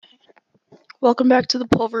Welcome back to the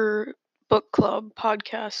Pulver Book Club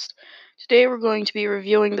podcast. Today we're going to be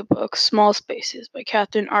reviewing the book Small Spaces by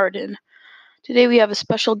Katherine Arden. Today we have a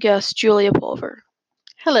special guest, Julia Pulver.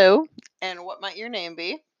 Hello, and what might your name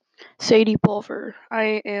be? Sadie Pulver.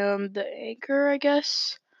 I am the anchor, I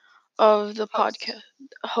guess, of the podcast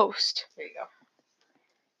host. There you go.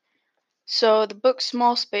 So the book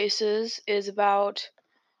Small Spaces is about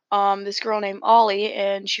this girl named Ollie,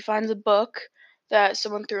 and she finds a book that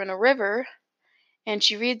someone threw in a river, and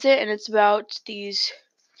she reads it, and it's about these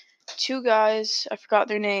two guys. I forgot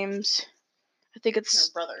their names. I think it's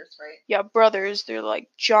They're brothers, right? Yeah, brothers. They're like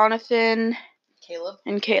Jonathan Caleb.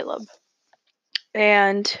 and Caleb.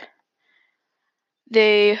 And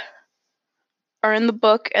they are in the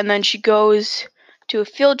book, and then she goes to a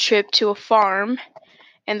field trip to a farm,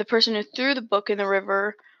 and the person who threw the book in the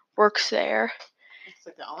river works there. It's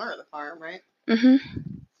like the owner of the farm, right?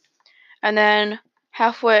 And then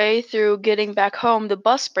halfway through getting back home, the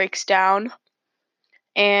bus breaks down,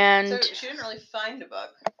 and So she didn't really find a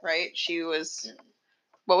book, right?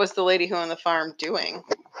 What was the lady who owned the farm doing?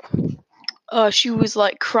 She was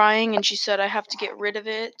like crying, and she said, "I have to get rid of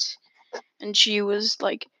it." And she was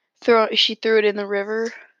like, she threw it in the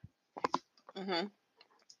river.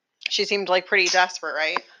 She seemed like pretty desperate,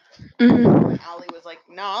 right? Ollie was like,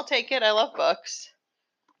 "No, I'll take it. I love books."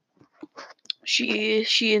 She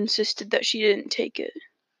insisted that she didn't take it.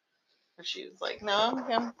 She was like, "No,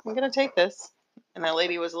 I'm gonna take this." And that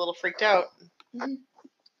lady was a little freaked out. And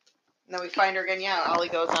then we find her again. Yeah, Ollie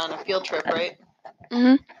goes on a field trip, right?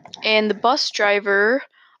 And the bus driver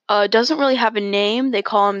doesn't really have a name. They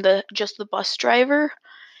call him just the bus driver.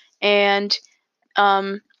 And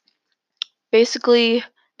basically,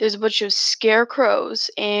 there's a bunch of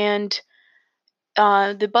scarecrows, and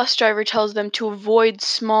the bus driver tells them to avoid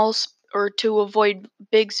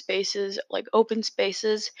big spaces, like open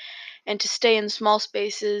spaces, and to stay in small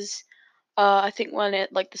spaces. I think when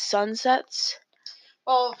the sun sets.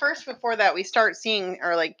 Well, first before that, we start seeing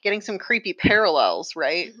or getting some creepy parallels,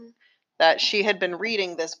 right? That she had been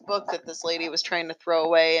reading this book that this lady was trying to throw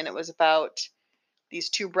away, and it was about these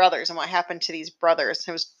two brothers and what happened to these brothers.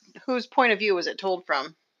 It was whose point of view was it told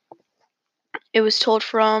from? It was told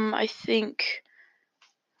from, I think,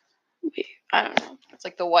 I don't know. It's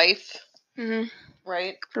like the wife,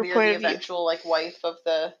 right? Her the eventual wife of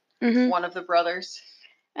the one of the brothers.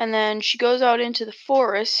 And then she goes out into the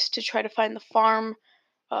forest to try to find the farm,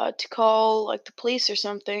 to call the police or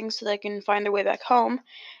something so they can find their way back home.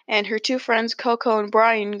 And her two friends, Coco and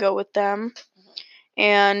Brian, go with them.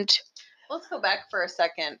 And let's go back for a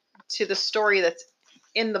second to the story that's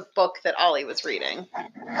in the book that Ollie was reading.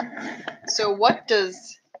 So what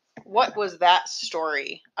was that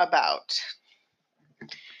story about?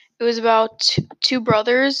 It was about two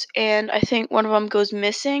brothers, and I think one of them goes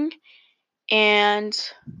missing, and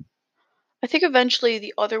I think eventually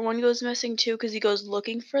the other one goes missing too because he goes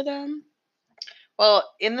looking for them. Well,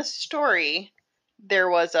 in the story, they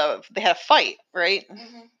had a fight, right?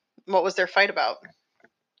 What was their fight about?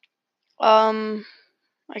 I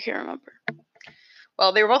can't remember.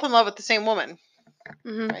 Well, they were both in love with the same woman,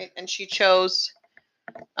 right? And she chose,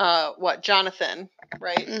 Jonathan,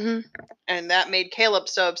 right? And that made Caleb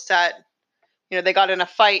so upset. They got in a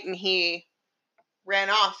fight, and he ran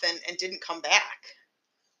off and didn't come back.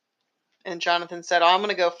 And Jonathan said, "Oh, I'm going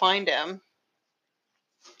to go find him."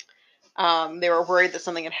 They were worried that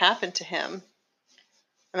something had happened to him.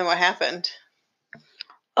 And then what happened?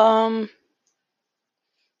 I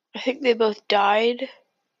think they both died.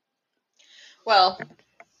 Well,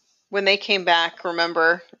 when they came back,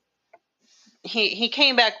 remember, he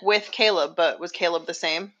came back with Caleb, but was Caleb the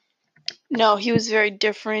same? No, he was very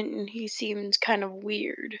different, and he seemed kind of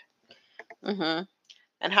weird. And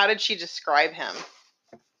how did she describe him?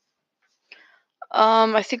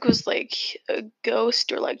 I think it was like a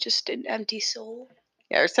ghost or just an empty soul.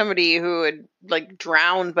 Yeah, or somebody who had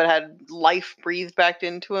drowned but had life breathed back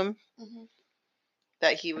into him.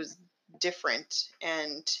 That he was different,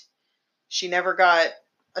 and she never got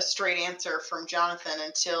a straight answer from Jonathan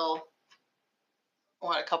until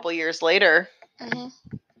a couple years later.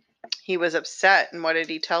 He was upset, and what did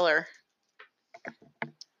he tell her?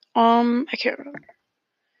 I can't remember.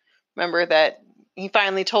 Remember that he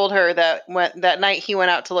finally told her that that night he went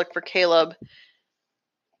out to look for Caleb,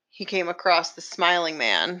 he came across the smiling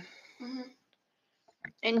man.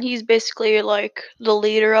 And he's basically the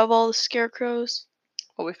leader of all the scarecrows.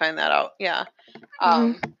 Well, we find that out, yeah.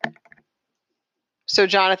 So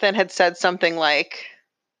Jonathan had said something like,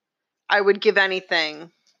 "I would give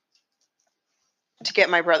anything to get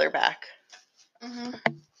my brother back."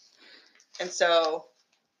 And so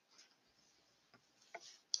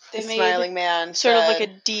They the made smiling man sort of like said,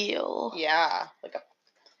 a deal. yeah, like a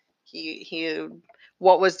he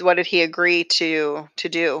what did he agree to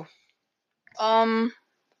do?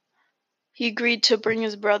 He agreed to bring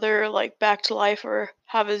his brother like back to life or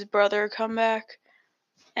have his brother come back,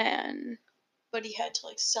 but he had to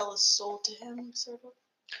like sell his soul to him, sort of.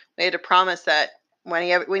 They had to promise that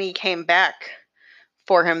when he came back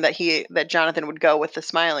for him that Jonathan would go with the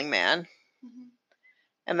smiling man. Mm-hmm.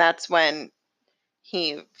 And that's when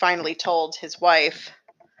he finally told his wife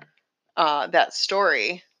that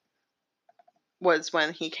story, was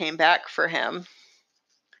when he came back for him.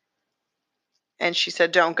 And she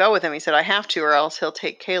said, don't go with him. He said, I have to, or else he'll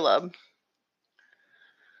take Caleb.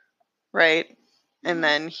 Right? Mm-hmm. And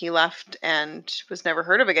then he left and was never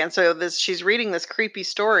heard of again. So she's reading this creepy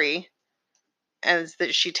story as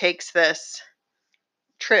that she takes this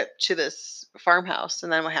trip to this farmhouse.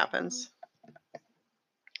 And then what happens?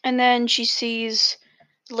 And then she sees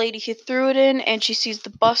the lady who threw it in, and she sees the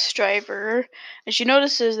bus driver, and she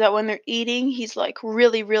notices that when they're eating, he's like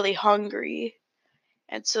really, really hungry.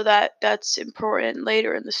 And so that's important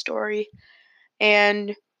later in the story.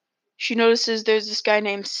 And she notices there's this guy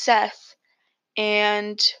named Seth,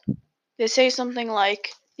 and they say something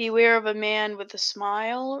like, beware of a man with a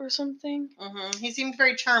smile or something. Mm-hmm. He seemed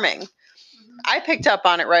very charming. Mm-hmm. I picked up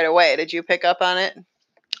on it right away. Did you pick up on it?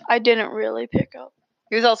 I didn't really pick up.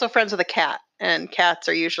 He was also friends with a cat, and cats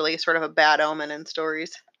are usually sort of a bad omen in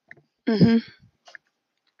stories. Mm-hmm.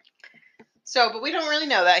 So, but we don't really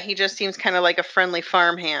know that. He just seems kind of like a friendly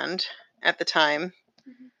farmhand at the time.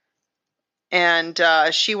 Mm-hmm.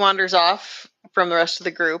 And she wanders off from the rest of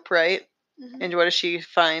the group, right? Mm-hmm. And what does she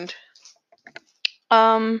find?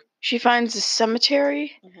 She finds a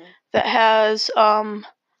cemetery that has,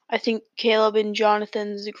 I think Caleb and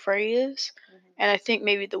Jonathan's graves, and I think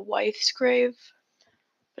maybe the wife's grave,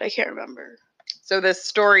 but I can't remember. So this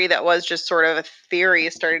story that was just sort of a theory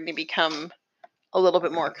is starting to become a little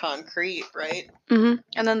bit more concrete, right? Mm-hmm.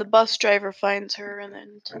 And then the bus driver finds her, and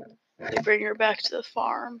then they bring her back to the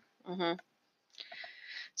farm. Mm-hmm.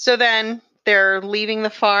 So then they're leaving the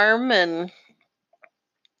farm, and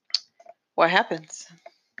what happens?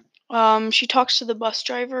 She talks to the bus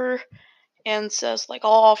driver and says, like,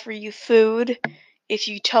 I'll offer you food if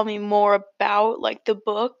you tell me more about, like, the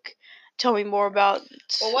book. Tell me more about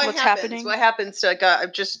what's happening. What happens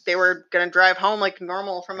to they were going to drive home like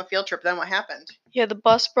normal from a field trip. Then what happened? Yeah, the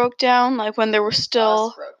bus broke down, like, when they were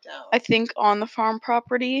still, I think, on the farm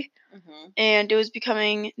property. Mm-hmm. And it was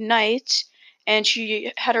becoming night, and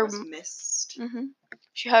she had her mist. Mm-hmm.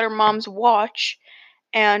 She had her mom's watch,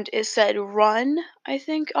 and it said "run," I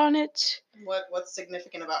think, on it. What's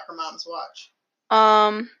significant about her mom's watch?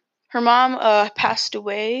 Her mom passed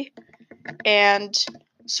away, and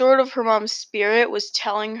sort of her mom's spirit was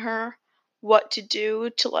telling her what to do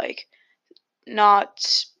to like not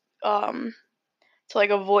to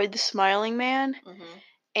like avoid the smiling man. Mm-hmm.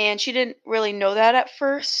 And she didn't really know that at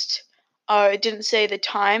first. It didn't say the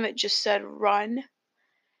time, it just said run.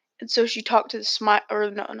 And so she talked to not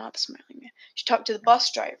the smiling man. She talked to the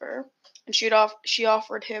bus driver, and she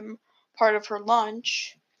offered him part of her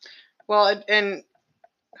lunch. Well, and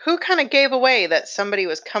who kind of gave away that somebody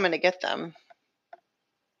was coming to get them?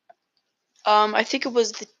 I think it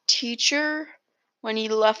was the teacher when he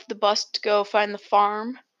left the bus to go find the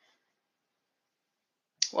farm.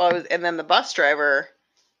 Well, and then the bus driver,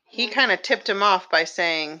 he kind of tipped him off by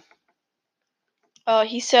saying,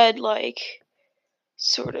 he said, like,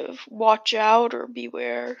 sort of, watch out or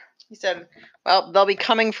beware. He said, well, they'll be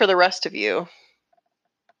coming for the rest of you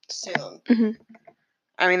soon. Mm-hmm.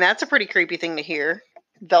 I mean, that's a pretty creepy thing to hear.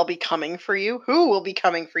 They'll be coming for you? Who will be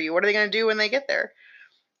coming for you? What are they going to do when they get there?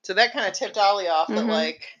 So that kind of tipped Ollie off that,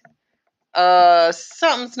 like,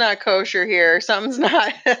 something's not kosher here. Something's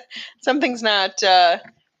not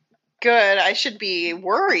good. I should be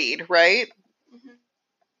worried, right? Mm-hmm.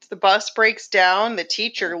 The bus breaks down. The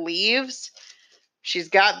teacher leaves. She's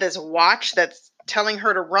got this watch that's telling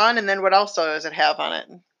her to run, and then what else does it have on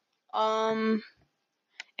it?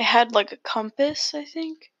 It had like a compass, I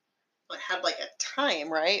think. It had like a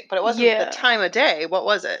time, right? But it wasn't the time of day. What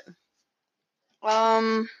was it?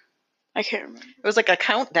 I can't remember. It was like a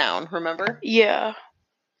countdown, remember? Yeah.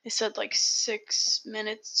 It said like 6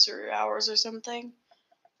 minutes or hours or something.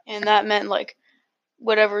 And that meant like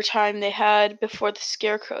whatever time they had before the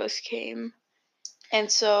scarecrows came.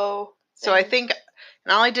 And so I think,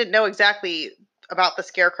 and Ollie didn't know exactly about the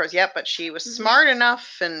scarecrows yet, but she was smart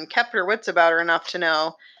enough and kept her wits about her enough to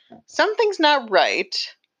know something's not right.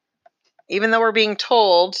 Even though we're being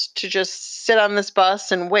told to just sit on this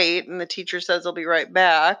bus and wait, and the teacher says they'll be right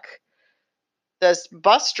back, this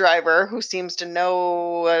bus driver, who seems to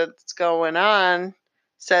know what's going on,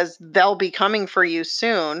 says they'll be coming for you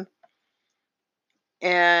soon.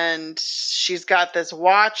 And she's got this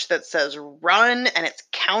watch that says run, and it's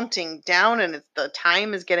counting down, and the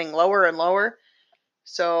time is getting lower and lower.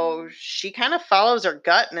 So she kind of follows her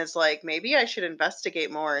gut and is like, maybe I should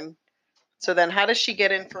investigate more. And so then how does she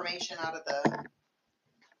get information out of the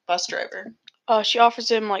bus driver? She offers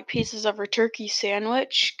him like pieces of her turkey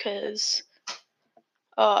sandwich because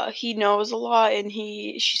he knows a lot, and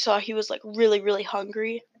she saw he was like really, really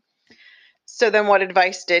hungry. So then what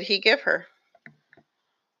advice did he give her?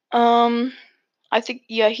 I think,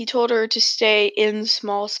 he told her to stay in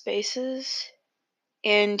small spaces,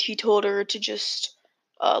 and he told her to just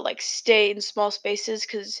like stay in small spaces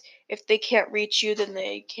because if they can't reach you, then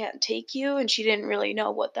they can't take you, and she didn't really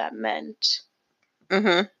know what that meant.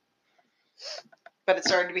 Mm-hmm. But it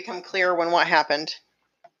started to become clear when what happened?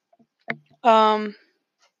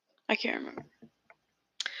 I can't remember.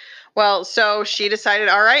 Well, so she decided,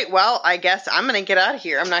 all right, well, I guess I'm going to get out of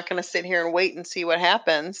here. I'm not going to sit here and wait and see what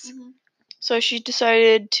happens. Mm-hmm. So she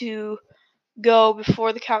decided to go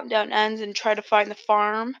before the countdown ends and try to find the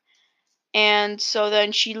farm. And so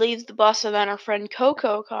then she leaves the bus, and then her friend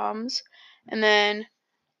Coco comes, and then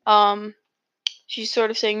she's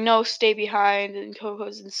sort of saying, no, stay behind, and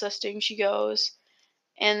Coco's insisting she goes.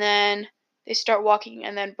 And then they start walking,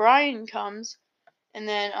 and then Brian comes, and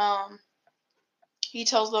then he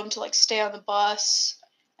tells them to like stay on the bus,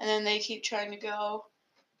 and then they keep trying to go,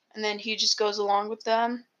 and then he just goes along with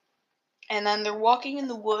them. And then they're walking in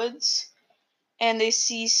the woods, and they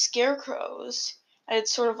see scarecrows, and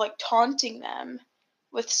it's sort of like taunting them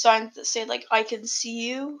with signs that say like I can see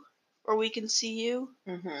you or we can see you.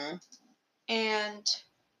 Mm-hmm. And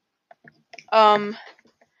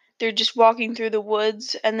they're just walking through the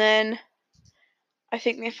woods, and then I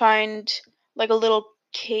think they find like a little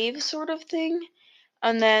cave sort of thing,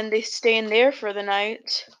 and then they stay in there for the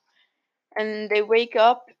night, and they wake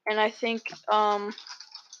up, and I think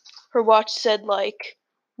her watch said like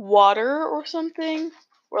water or something,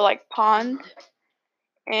 or like pond.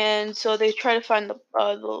 And so they try to find the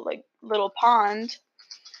like little pond,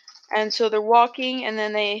 and so they're walking, and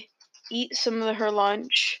then they eat some of her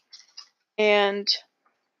lunch, and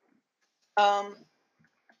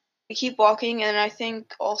they keep walking, and I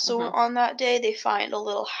think also Mm-hmm. on that day they find a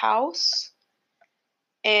little house,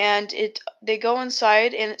 and they go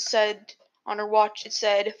inside, and it said on her watch it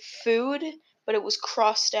said food, but it was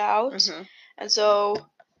crossed out. Mm-hmm. And so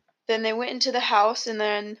then they went into the house, and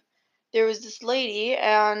then there was this lady,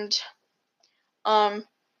 and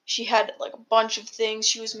she had like a bunch of things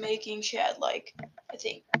she was making. She had like, I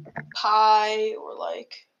think, pie or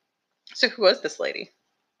like So who was this lady?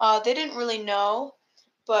 they didn't really know,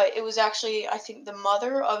 but it was actually, I think, the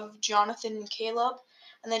mother of Jonathan and Caleb.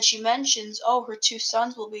 And then she mentions, oh, her two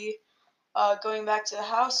sons will be going back to the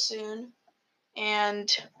house soon, and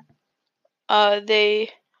they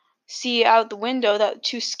see out the window that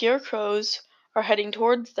two scarecrows are heading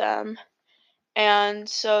towards them. And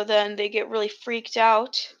so then they get really freaked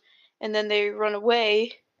out, and then they run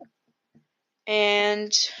away.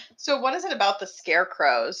 And So what is it about the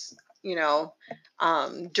scarecrows,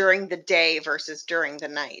 during the day versus during the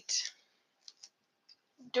night?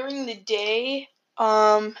 during the day,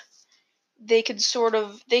 they can sort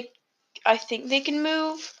of I think they can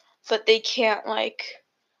move, but they can't like,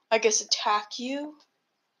 I guess, attack you.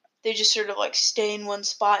 They just sort of like stay in one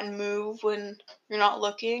spot and move when you're not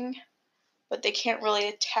looking, but they can't really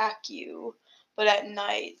attack you. But at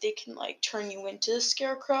night, they can like turn you into a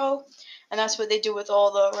scarecrow, and that's what they do with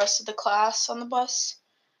all the rest of the class on the bus.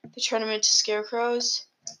 They turn them into scarecrows,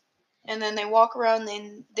 and then they walk around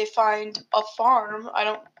and they find a farm.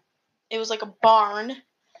 It was like a barn,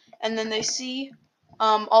 and then they see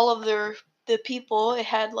all of the people. It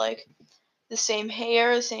had like the same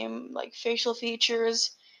hair, the same like facial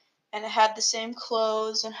features, and it had the same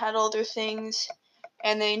clothes and had all their things.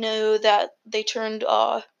 And they knew that they turned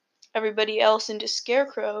everybody else into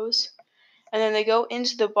scarecrows. And then they go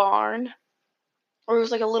into the barn, or it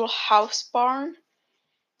was like a little house barn.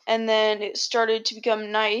 And then it started to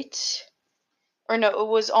become night, or no, it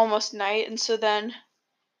was almost night. And so then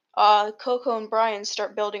Coco and Brian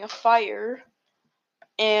start building a fire,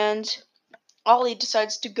 and Ollie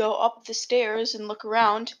decides to go up the stairs and look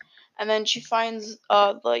around, and then she finds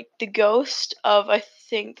like the ghost of, I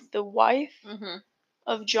think, the wife Mm-hmm.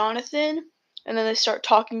 of Jonathan, and then they start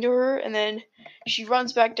talking to her, and then she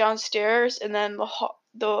runs back downstairs, and then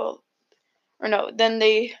then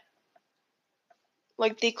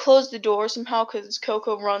they close the door somehow because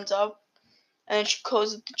Coco runs up, and then she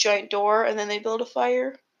closes the giant door, and then they build a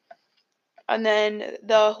fire. and then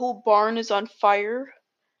the whole barn is on fire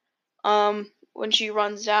when she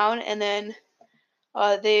runs down, and then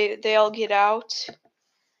they all get out,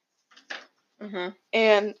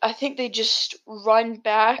 and I think they just run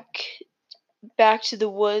back to the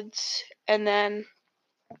woods, and then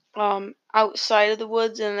outside of the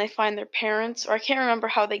woods, and they find their parents, or I can't remember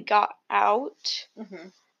how they got out,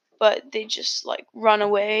 but they just like run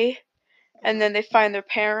away, and then they find their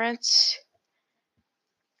parents,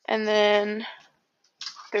 and then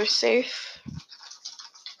they're safe.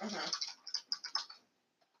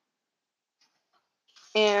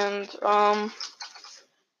 And I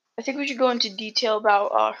think we should go into detail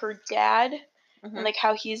about her dad and like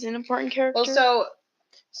how he's an important character. Well,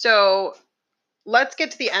 so let's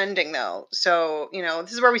get to the ending though. So,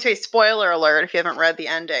 this is where we say spoiler alert if you haven't read the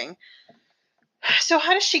ending. So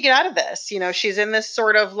how does she get out of this? She's in this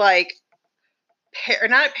sort of like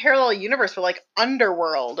not a parallel universe, but like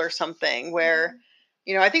underworld or something where,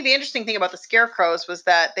 I think the interesting thing about the scarecrows was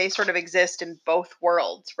that they sort of exist in both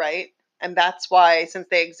worlds, right? And that's why, since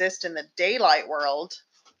they exist in the daylight world,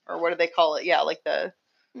 or what do they call it? Yeah, like the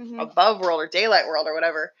above world or daylight world or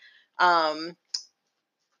whatever.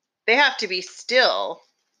 They have to be still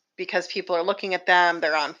because people are looking at them.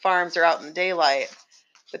 They're on farms. They're out in the daylight.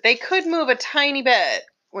 But they could move a tiny bit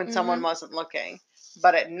when someone wasn't looking.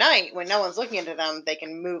 But at night, when no one's looking into them, they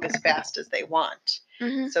can move as fast as they want.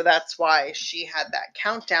 So that's why she had that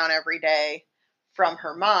countdown every day from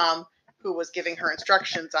her mom, who was giving her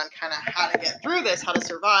instructions on kind of how to get through this, how to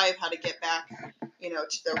survive, how to get back,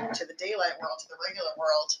 to the daylight world, to the regular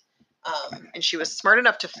world. And she was smart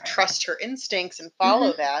enough to trust her instincts and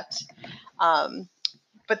follow that.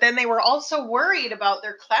 But then they were also worried about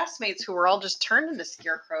their classmates who were all just turned into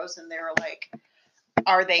scarecrows, and they were like,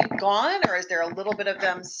 are they gone, or is there a little bit of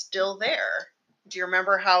them still there? Do you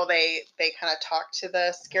remember how they kind of talked to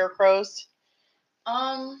the scarecrows?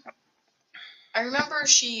 I remember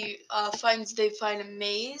they find a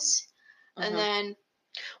maze, and then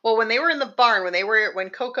well, when they were in the barn, when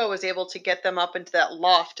Coco was able to get them up into that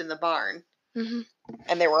loft in the barn, and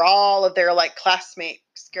they were all of their like classmate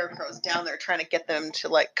scarecrows down there trying to get them to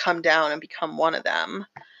like come down and become one of them.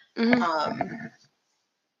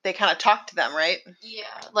 They kind of talked to them, right? Yeah,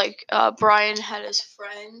 like Brian had his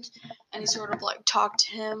friend, and he sort of like talked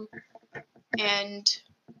to him, and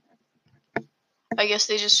I guess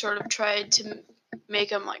they just sort of tried to make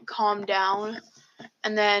him like calm down.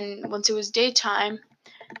 And then once it was daytime,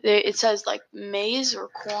 it says like maize or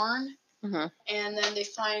corn, and then they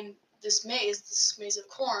find this maze of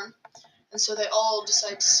corn, and so they all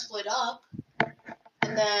decide to split up,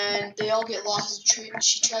 and then they all get lost.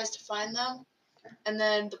 She tries to find them, and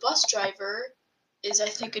then the bus driver is, I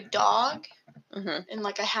think, a dog and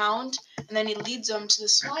like a hound, and then he leads them to the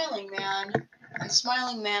Smiling Man, and the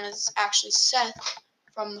Smiling Man is actually Seth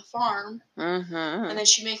from the farm, and then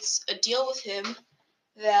she makes a deal with him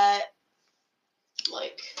that,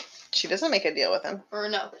 like... She doesn't make a deal with him. Or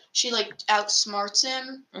no, she like outsmarts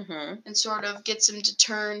him and sort of gets him to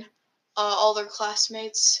turn all their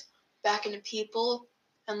classmates back into people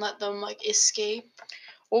and let them like escape.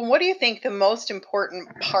 Well, what do you think the most important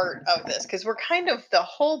part of this? Because we're kind of the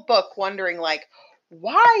whole book wondering, like,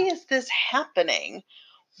 why is this happening?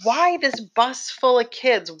 Why this bus full of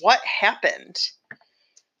kids? What happened?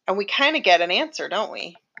 And we kind of get an answer, don't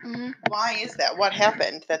we? Why is that? What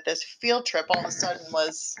happened that this field trip all of a sudden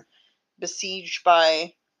was besieged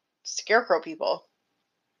by scarecrow people?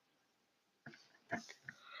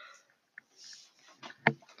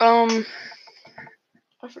 I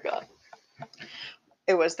forgot.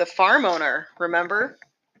 It was the farm owner, remember?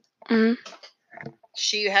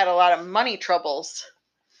 She had a lot of money troubles.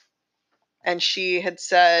 And she had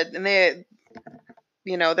said, and they,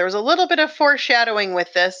 there was a little bit of foreshadowing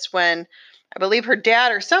with this when I believe her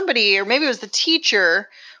dad or somebody, or maybe it was the teacher,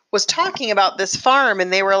 was talking about this farm,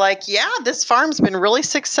 and they were like, yeah, this farm's been really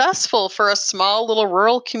successful for a small little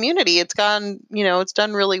rural community. It's gone, it's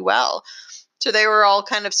done really well. So they were all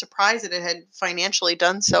kind of surprised that it had financially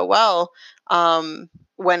done so well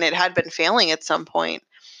when it had been failing at some point.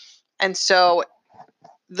 And so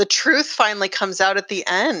the truth finally comes out at the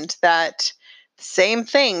end that same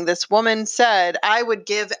thing. This woman said, I would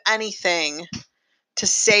give anything to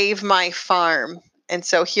save my farm. And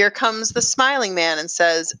so here comes the Smiling Man and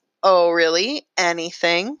says, oh, really?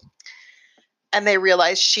 Anything? And they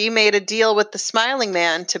realize she made a deal with the Smiling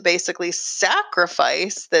Man to basically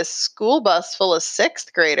sacrifice this school bus full of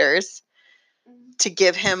sixth graders to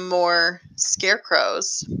give him more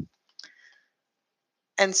scarecrows.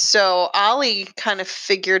 And so Ollie kind of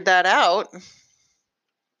figured that out.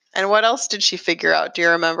 And what else did she figure out? Do you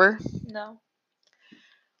remember? No.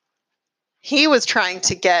 he was trying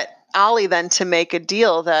to get Ollie then to make a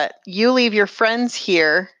deal that you leave your friends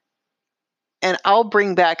here and I'll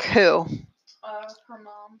bring back who? Her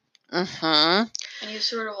mom. Mm-hmm. And he was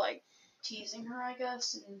sort of like teasing her, I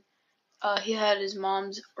guess, and he had his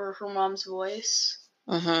mom's or her mom's voice.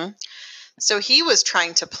 Mm-hmm. So he was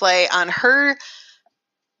trying to play on her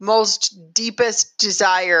most deepest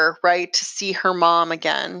desire, right, to see her mom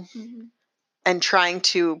again, and trying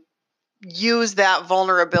to use that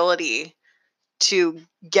vulnerability to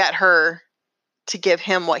get her to give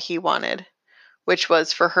him what he wanted, which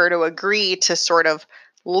was for her to agree to sort of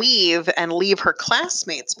leave and leave her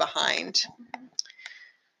classmates behind.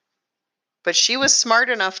 But she was smart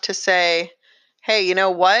enough to say, hey, you know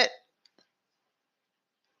what?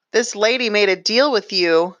 This lady made a deal with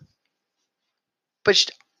you, but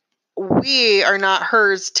we are not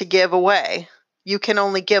hers to give away. You can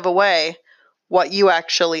only give away what you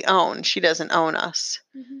actually own. She doesn't own us.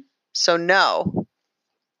 So no,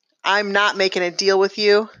 I'm not making a deal with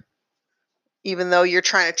you, even though you're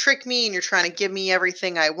trying to trick me and you're trying to give me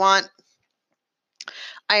everything I want.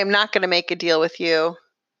 I am not going to make a deal with you.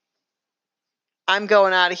 I'm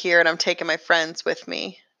going out of here and I'm taking my friends with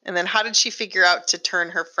me. And then how did she figure out to turn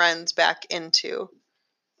her friends back into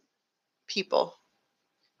people?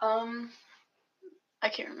 I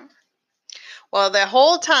can't remember. Well, the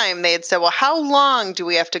whole time they had said, well, how long do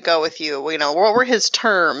we have to go with you? You know, what were his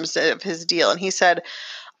terms of his deal? And he said,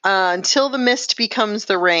 until the mist becomes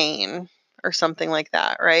the rain or something like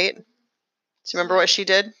that, right? Do you remember what she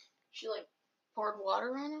did? She like poured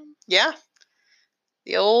water on him? Yeah.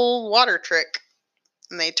 The old water trick.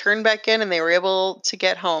 And they turned back in and they were able to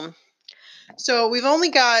get home. So we've only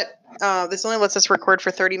got, this only lets us record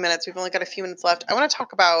for 30 minutes. We've only got a few minutes left. I want to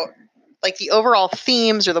talk about like the overall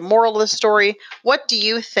themes or the moral of the story. What do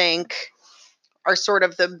you think are sort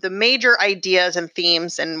of the major ideas and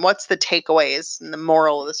themes, and what's the takeaways and the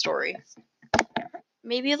moral of the story?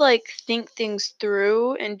 Maybe like think things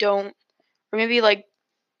through and don't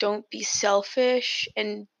be selfish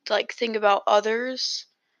and like think about others.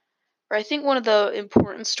 Or I think one of the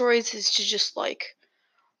important stories is to just like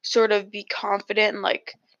sort of be confident and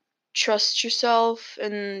like trust yourself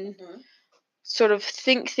and sort of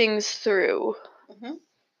think things through. What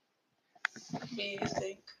do you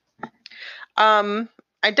think?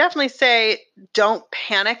 I definitely say don't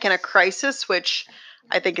panic in a crisis, which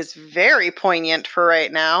I think is very poignant for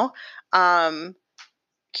right now.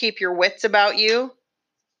 Keep your wits about you.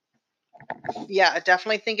 Yeah,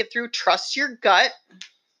 definitely think it through. Trust your gut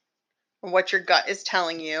and what your gut is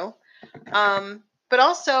telling you. But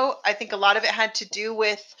also, I think a lot of it had to do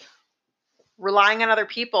with relying on other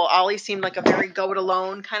people. Ollie seemed like a very go it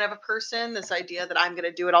alone kind of a person. This idea that I'm going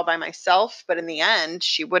to do it all by myself. But in the end,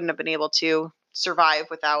 she wouldn't have been able to survive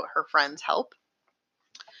without her friend's help.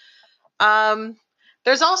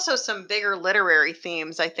 There's also some bigger literary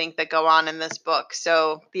themes, I think, that go on in this book.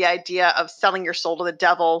 So the idea of selling your soul to the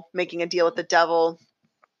devil, making a deal with the devil,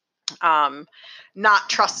 not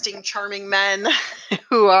trusting charming men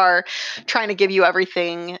who are trying to give you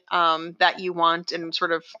everything that you want, and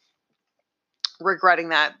sort of regretting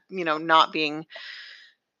that, you know, not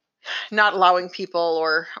allowing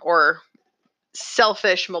people or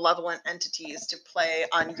selfish, malevolent entities to play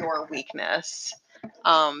on your weakness.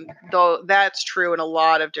 Though that's true in a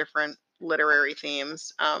lot of different literary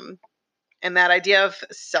themes. And that idea of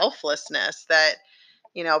selflessness, that,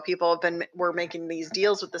 you know, people were making these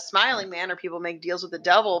deals with the smiling man, or people make deals with the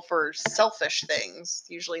devil for selfish things,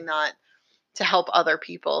 usually not to help other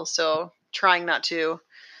people. So trying not to,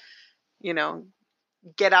 you know,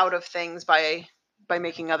 get out of things by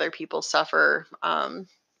making other people suffer.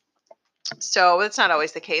 So it's not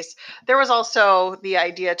always the case. There was also the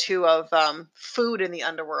idea too of food in the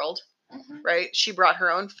underworld, right? She brought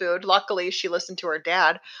her own food. Luckily, she listened to her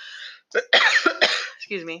dad.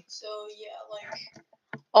 Excuse me. So yeah, like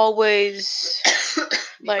always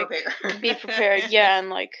be prepared. Yeah, and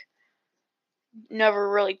like never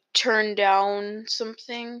really turn down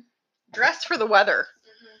something. Dress for the weather.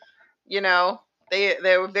 You know, they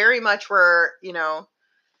very much were, you know,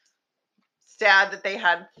 sad that they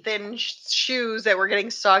had thin shoes that were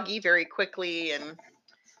getting soggy very quickly, and,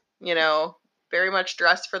 you know, very much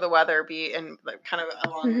dress for the weather, be, and kind of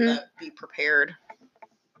along with that, be prepared.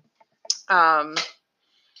 I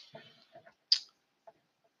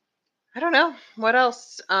don't know what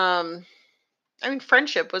else. I mean,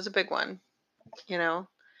 friendship was a big one, you know,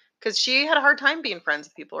 because she had a hard time being friends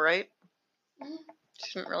with people, right?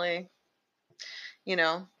 She didn't really, you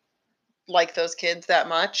know, like those kids that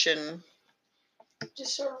much, and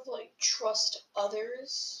just sort of like trust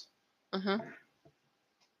others.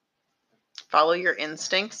 follow your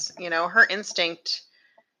instincts. You know, her instinct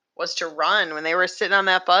was to run when they were sitting on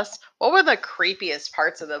that bus. What were the creepiest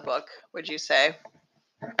parts of the book, would you say?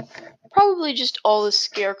 Probably just all the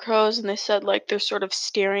scarecrows, and they said like they're sort of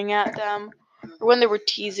staring at them, or when they were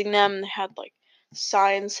teasing them, they had like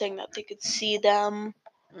signs saying that they could see them,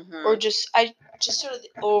 or just sort of the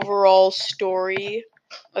overall story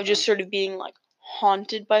of just sort of being like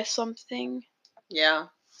haunted by something. Yeah.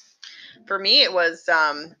 For me, it was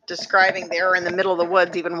describing they were in the middle of the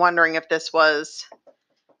woods, even wondering if this was,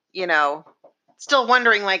 you know, still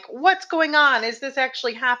wondering like, what's going on? Is this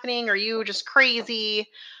actually happening? Are you just crazy?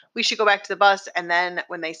 We should go back to the bus. And then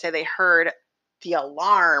when they say they heard the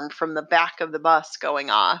alarm from the back of the bus going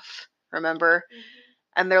off, remember?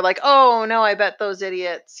 And they're like, oh no, I bet those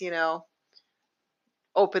idiots,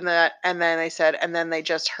 open that. And then they said, and then they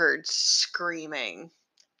just heard screaming.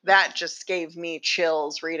 That just gave me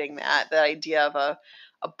chills reading that. The idea of a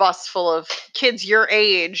bus full of kids your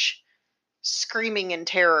age screaming in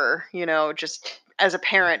terror, just as a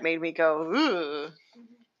parent made me go, ooh.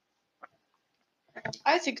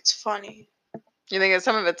 I think it's funny. You think that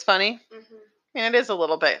some of it's funny? Mm-hmm. I mean, it is a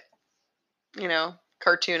little bit,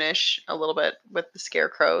 cartoonish, a little bit with the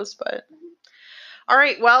scarecrows, but. All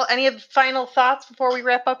right, well, any final thoughts before we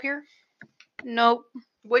wrap up here? Nope.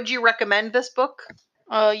 Would you recommend this book?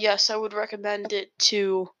 Yes, I would recommend it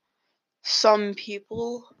to some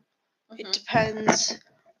people. Mm-hmm. It depends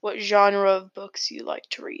what genre of books you like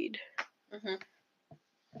to read. Mm-hmm.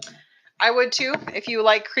 I would too. If you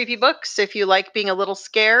like creepy books, if you like being a little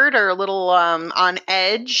scared or a little on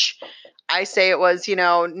edge, I say it was,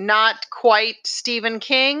 not quite Stephen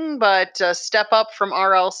King, but a step up from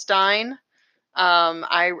R.L. Stine.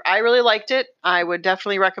 I really liked it. I would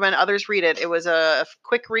definitely recommend others read it. It was a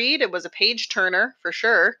quick read. It was a page turner for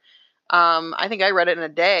sure. I think I read it in a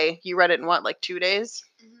day. You read it in what, like 2 days?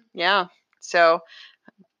 Mm-hmm. Yeah. So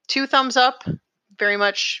 2 thumbs up. Very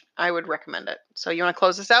much, I would recommend it. So you want to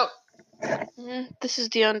close this out? This is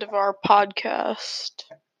the end of our podcast.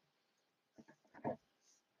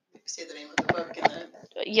 Say the name of the book.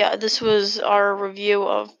 Yeah, this was our review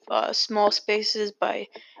of Small Spaces by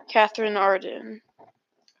Catherine Arden. All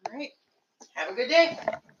right. Have a good day.